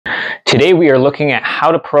Today we are looking at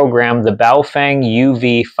how to program the Baofeng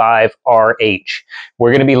UV5RH. We're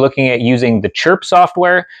going to be looking at using the Chirp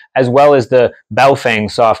software as well as the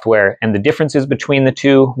Baofeng software and the differences between the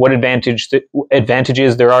two, what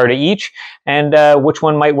advantages there are to each, and which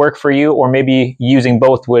one might work for you, or maybe using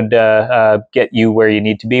both would get you where you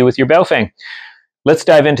need to be with your Baofeng. Let's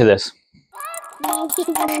dive into this.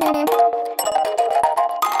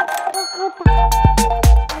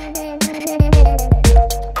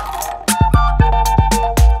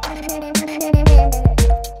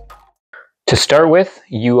 To start with,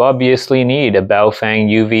 you obviously need a Baofeng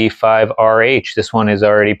UV5RH. This one is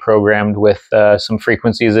already programmed with some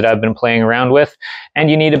frequencies that I've been playing around with.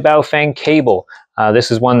 And you need a Baofeng cable.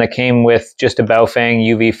 This is one that came with just a Baofeng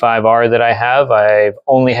UV5R that I have. I've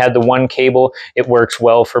only had the one cable. It works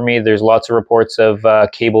well for me. There's lots of reports of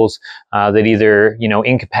cables that either,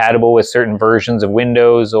 incompatible with certain versions of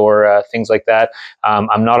Windows or things like that.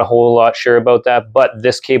 I'm not a whole lot sure about that, but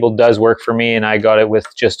this cable does work for me, and I got it with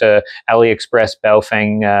just a AliExpress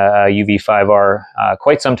Baofeng UV5R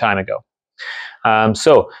quite some time ago.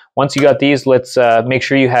 So once you got these, let's make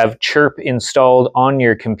sure you have Chirp installed on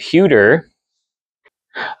your computer.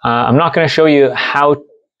 I'm not going to show you how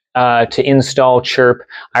to install Chirp.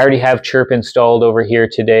 I already have Chirp installed over here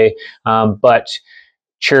today, but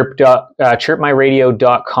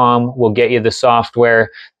chirpmyradio.com will get you the software.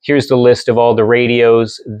 Here's the list of all the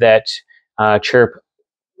radios that Chirp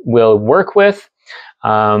will work with.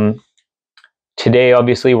 Today,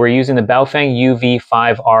 obviously, we're using the Baofeng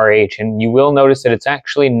UV5RH, and you will notice that it's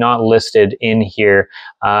actually not listed in here.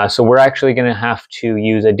 So we're actually going to have to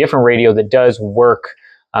use a different radio that does work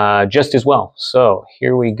just as well. So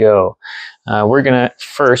here we go. We're going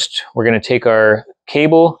to take our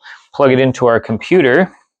cable, plug it into our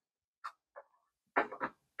computer.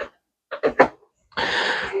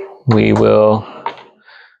 We will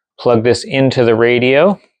plug this into the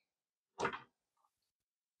radio.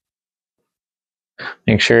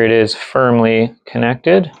 Make sure it is firmly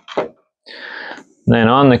connected. Then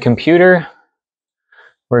on the computer,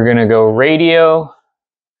 we're going to go radio,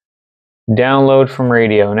 download from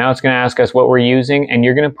radio. Now it's going to ask us what we're using, and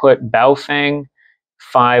you're going to put Baofeng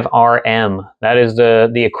 5RM. That is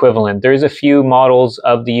the equivalent. There's a few models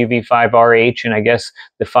of the UV5RH, and I guess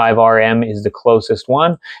the 5RM is the closest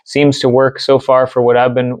one. Seems to work so far for what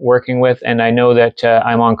I've been working with, and I know that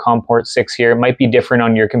I'm on COM port 6 here. It might be different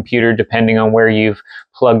on your computer depending on where you've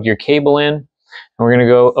plugged your cable in. And we're going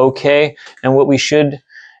to go OK, and what we should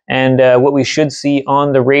see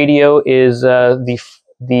on the radio is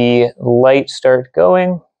the light start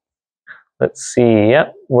going. Let's see.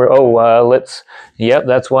 Yep. Yep.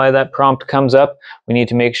 That's why that prompt comes up. We need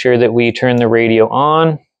to make sure that we turn the radio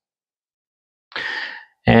on,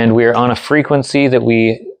 and we're on a frequency that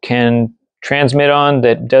we can transmit on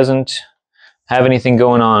that doesn't have anything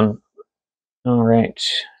going on. All right.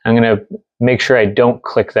 I'm going to make sure I don't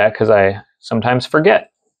click that because I sometimes forget.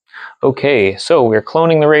 Okay. So we're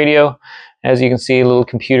cloning the radio. As you can see, a little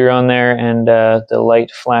computer on there, and the light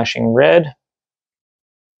flashing red.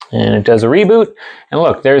 And it does a reboot. And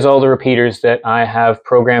look, there's all the repeaters that I have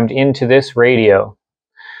programmed into this radio.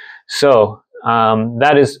 So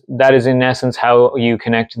that is in essence how you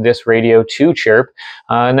connect this radio to Chirp.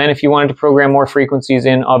 And then if you wanted to program more frequencies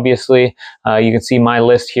in, obviously, you can see my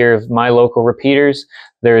list here of my local repeaters.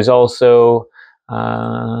 There's also,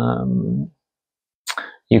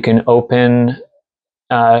 you can open...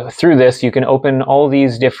 through this, you can open all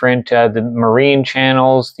these different, the marine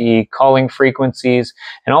channels, the calling frequencies,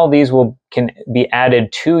 and all these can be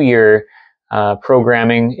added to your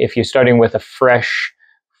programming if you're starting with a fresh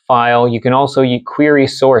file. You can also query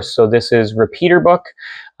source. So this is repeater book,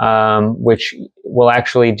 which will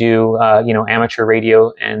actually do, amateur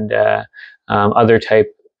radio and other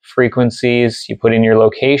type frequencies. You put in your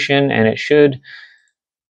location, and it should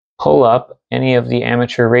pull up any of the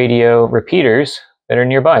amateur radio repeaters that are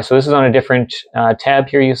nearby. So this is on a different tab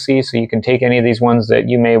here, you see, so you can take any of these ones that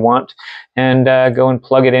you may want and go and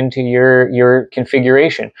plug it into your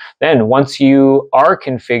configuration. Then once you are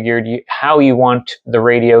configured how you want the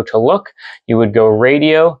radio to look, you would go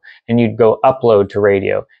radio, and you'd go upload to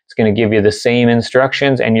radio. It's going to give you the same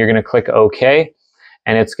instructions, and you're going to click OK,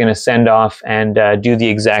 and it's going to send off and do the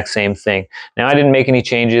exact same thing. Now, I didn't make any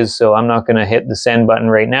changes, so I'm not going to hit the send button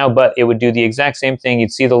right now, but it would do the exact same thing.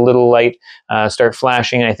 You'd see the little light start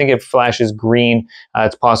flashing. I think it flashes green.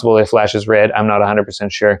 It's possible it flashes red. I'm not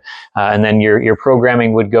 100% sure. And then your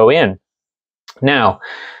programming would go in. Now,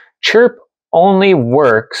 Chirp only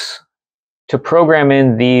works to program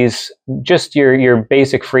in these, just your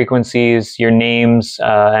basic frequencies, your names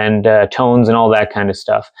and tones and all that kind of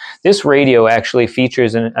stuff. This radio actually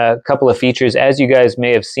features a couple of features. As you guys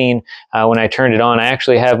may have seen when I turned it on, I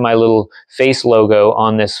actually have my little face logo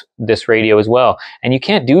on this radio as well. And you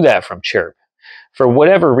can't do that from Chirp. For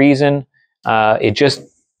whatever reason,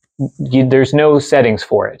 there's no settings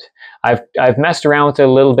for it. I've messed around with it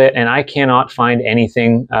a little bit, and I cannot find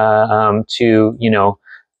anything to, you know,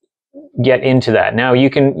 get into that. Now you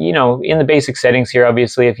can, you know, in the basic settings here,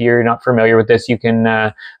 obviously, if you're not familiar with this, you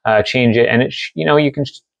can change it, and you know, you can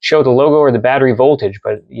show the logo or the battery voltage,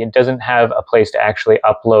 but it doesn't have a place to actually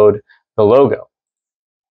upload the logo.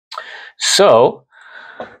 So,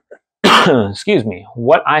 excuse me,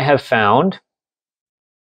 what I have found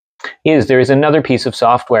is there is another piece of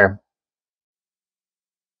software,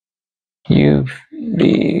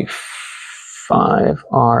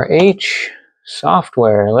 UV-5RH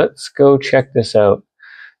software. Let's go check this out.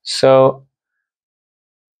 So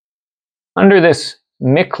under this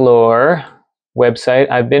Miclor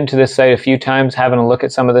website, I've been to this site a few times having a look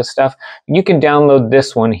at some of this stuff. You can download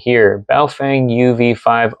this one here, Baofeng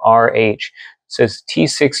UV5RH. It says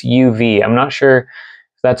T6UV. I'm not sure if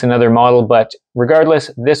that's another model, but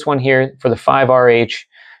regardless, this one here for the 5RH,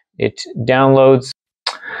 it downloads.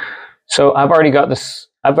 So I've already got this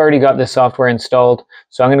software installed,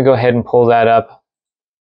 so I'm going to go ahead and pull that up.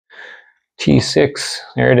 T6,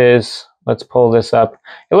 there it is. Let's pull this up.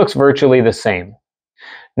 It looks virtually the same.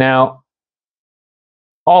 Now,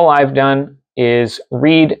 all I've done is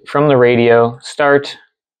read from the radio, start,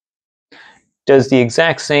 does the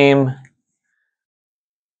exact same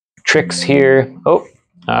tricks here. Oh,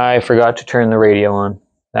 I forgot to turn the radio on.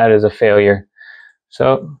 That is a failure.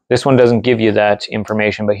 So this one doesn't give you that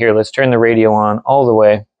information, but here, let's turn the radio on all the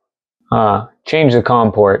way. Change the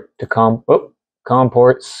COM port to COM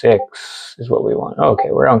port 6 is what we want.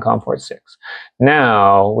 Okay, we're on COM port 6.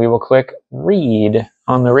 Now we will click read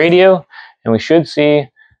on the radio, and we should see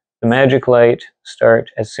the magic light start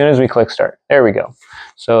as soon as we click start. There we go.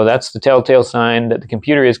 So that's the telltale sign that the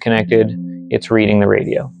computer is connected. It's reading the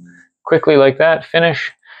radio. Quickly like that,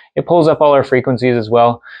 finish. It pulls up all our frequencies as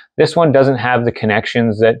well. This one doesn't have the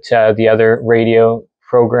connections that the other radio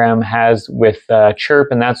program has with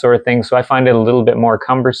Chirp and that sort of thing, so I find it a little bit more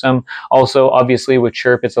cumbersome. Also, obviously with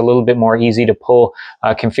Chirp, it's a little bit more easy to pull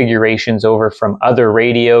configurations over from other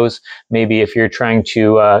radios. Maybe if you're trying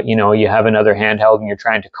to, you know, you have another handheld and you're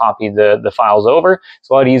trying to copy the files over, it's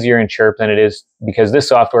a lot easier in Chirp than it is, because this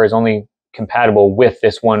software is only compatible with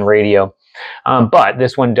this one radio. But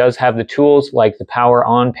this one does have the tools like the power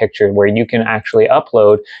on picture, where you can actually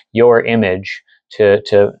upload your image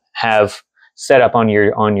to have set up on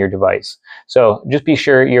your device. So just be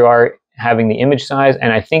sure you are having the image size,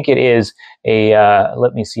 and I think it is a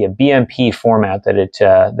let me see, a BMP format that it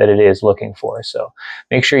is looking for. So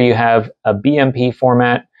make sure you have a BMP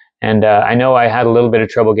format. And I know I had a little bit of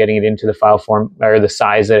trouble getting it into the file form or the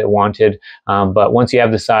size that it wanted, but once you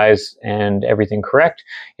have the size and everything correct,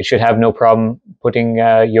 it should have no problem putting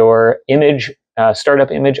your image,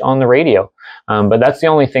 startup image on the radio. But that's the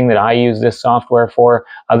only thing that I use this software for.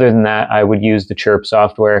 Other than that, I would use the Chirp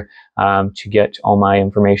software to get all my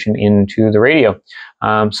information into the radio.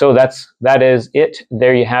 So that is it.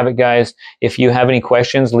 There you have it, guys. If you have any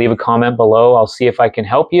questions, leave a comment below. I'll see if I can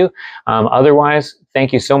help you. Otherwise,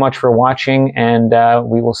 thank you so much for watching, and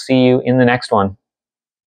we will see you in the next one.